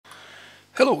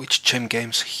Hello, it's Gem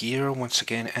Games here once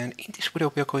again, and in this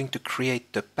video we are going to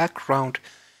create the background,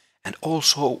 and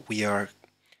also we are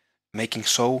making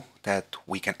so that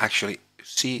we can actually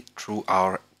see through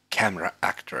our camera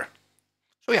actor.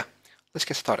 So yeah, let's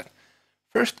get started.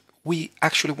 First, we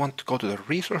actually want to go to the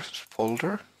resources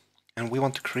folder and we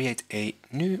want to create a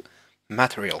new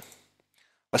material.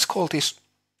 Let's call this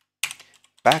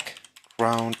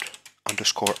background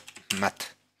underscore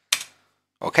mat.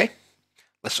 Okay,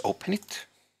 let's open it.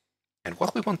 And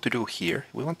what we want to do here,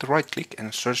 we want to right click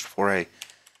and search for a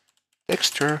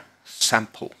texture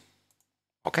sample.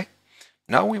 Okay,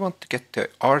 now we want to get the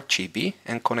RGB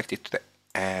and connect it to the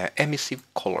emissive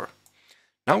color.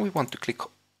 Now we want to click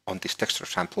on this texture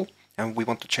sample and we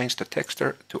want to change the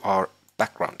texture to our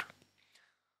background.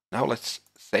 Now let's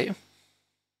save.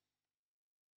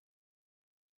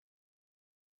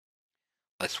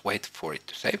 Let's wait for it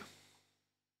to save.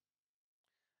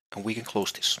 And we can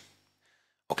close this.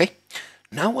 Okay,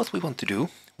 now what we want to do,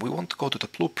 we want to go to the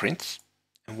blueprints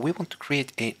and we want to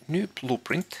create a new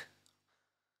blueprint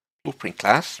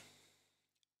class,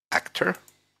 actor.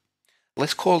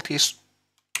 Let's call this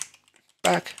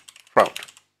background.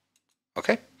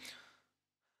 Okay,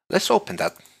 let's open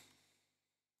that.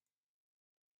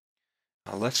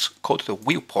 Now let's go to the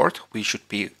viewport. We should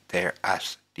be there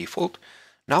as default.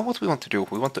 Now what we want to do,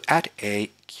 we want to add a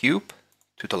cube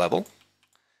to the level.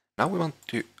 Now we want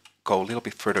to go a little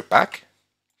bit further back.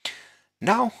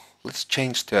 Now let's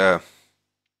change the,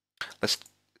 let's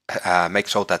make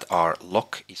so that our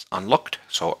lock is unlocked,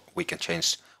 so we can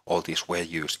change all these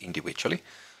values individually.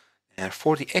 And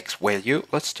for the X value,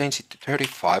 let's change it to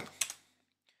 35.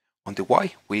 On the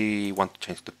Y, we want to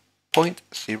change the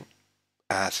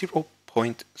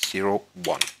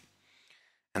 0.01.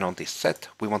 And on this Z,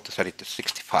 we want to set it to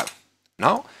 65.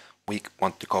 Now we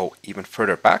want to go even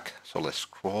further back, so let's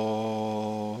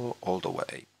scroll all the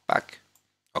way back.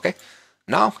 Okay,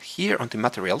 now here on the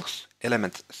materials,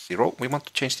 element 0, we want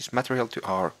to change this material to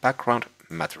our background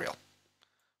material.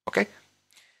 Okay,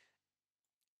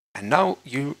 and now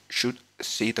you should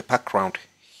see the background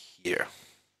here.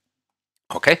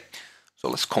 Okay, so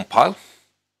let's compile,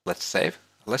 let's save,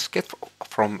 let's get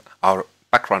from our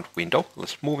background window,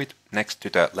 let's move it next to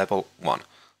the level 1,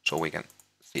 so we can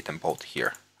see them both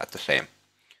here at the same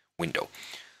window.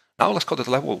 Now let's go to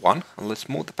the level 1 and let's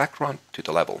move the background to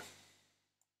the level.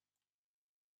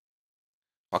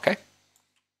 Okay,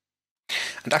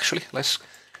 and actually let's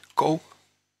go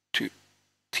to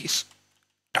this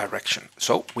direction.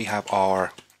 So we have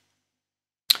our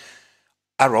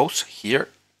arrows here,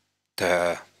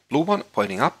 the blue one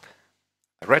pointing up,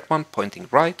 the red one pointing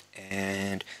right,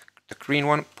 and the green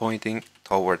one pointing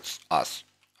towards us.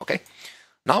 Okay,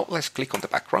 now let's click on the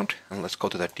background and let's go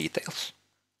to the details.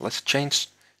 Let's change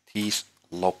these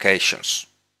locations.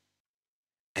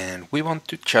 And we want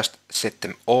to just set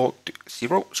them all to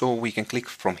 0, so we can click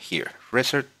from here.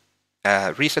 Reset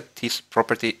this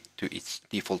property to its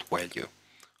default value.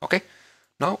 Okay,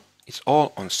 now it's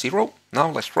all on 0. Now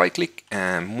let's right click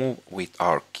and move with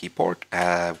our keyboard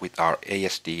with our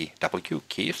ASDW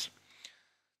keys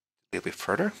a little bit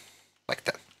further, like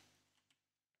that.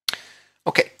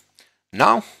 Okay,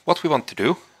 now what we want to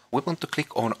do, we want to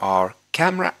click on our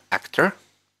camera actor.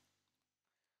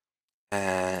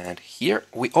 And here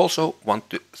we also want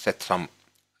to set some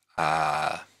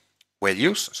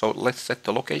values. So let's set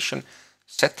the location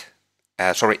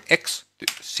X to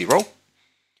 0,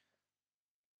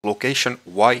 location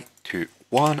Y to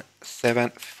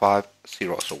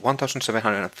 1750, so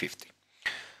 1750,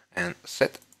 and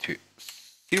set to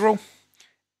 0,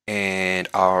 and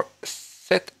our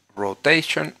set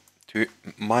rotation to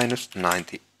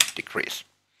 -90 degrees.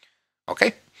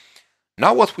 Okay,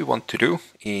 now what we want to do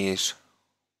is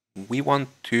we want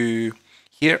to,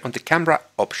 here on the camera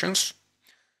options,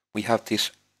 we have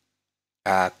this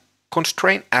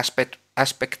constraint aspect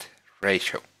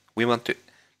ratio. We want to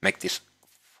make this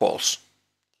false,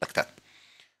 like that.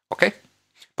 Okay,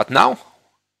 but now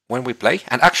when we play,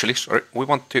 and actually, sorry, we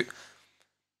want to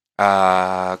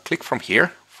click from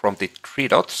here, from the 3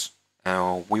 dots,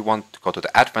 we want to go to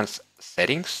the advanced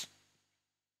settings.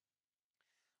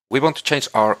 We want to change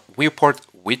our viewport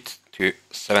width to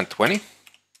 720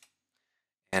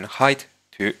 and height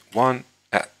to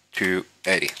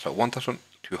 280, so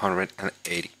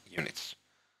 1280 units.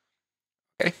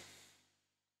 Okay,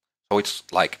 so it's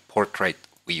like portrait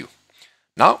view.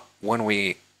 Now when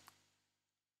we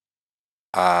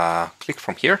click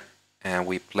from here and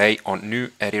we play on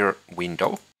new editor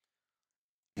window,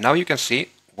 now you can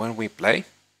see when we play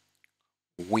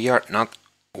we are not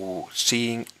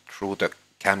seeing through the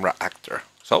camera actor.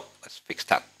 So let's fix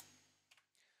that.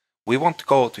 We want to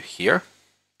go to here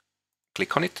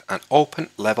click on it and open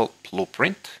level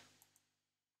blueprint.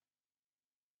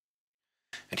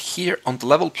 And here on the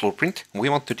level blueprint, we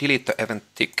want to delete the event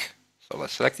tick. So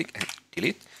let's select it and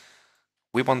delete.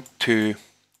 We want to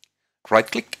right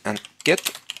click and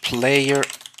get player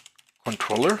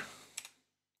controller.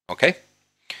 Okay.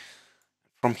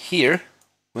 From here,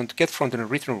 we want to get from the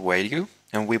return value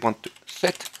and we want to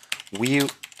set view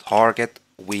target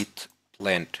with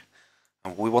blend.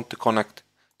 And we want to connect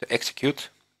the execute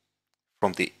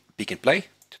from the begin play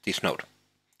to this node.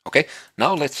 Okay,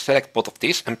 now let's select both of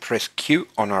these and press Q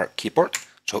on our keyboard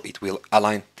so it will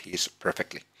align these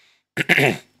perfectly.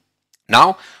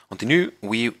 Now on the new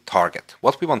view target,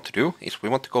 what we want to do is we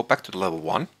want to go back to the level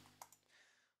 1.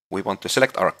 We want to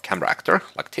select our camera actor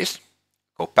like this,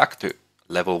 go back to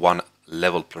level 1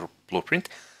 level blueprint,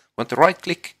 we want to right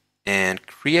click and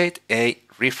create a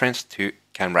reference to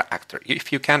camera actor.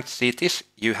 If you can't see this,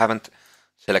 you haven't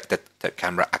selected the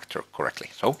camera actor correctly.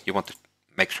 So you want to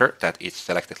make sure that it's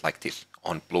selected like this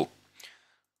on blue.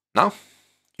 Now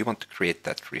you want to create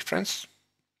that reference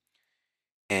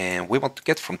and we want to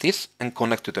get from this and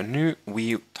connect to the new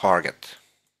view target.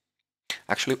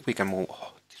 Actually, we can move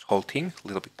this whole thing a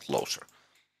little bit closer.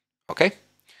 Okay,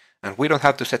 and we don't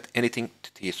have to set anything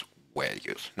to these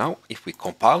values. Now if we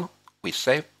compile, we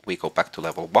save, we go back to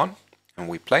level 1 and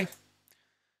we play,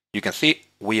 you can see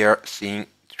we are seeing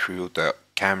through the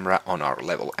camera on our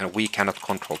level and we cannot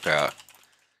control the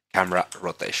camera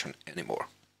rotation anymore.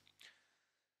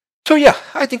 So yeah,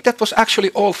 I think that was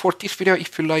actually all for this video.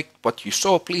 If you liked what you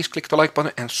saw, please click the like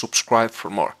button and subscribe for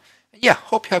more. Yeah,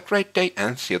 hope you have a great day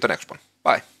and see you the next one.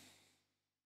 Bye.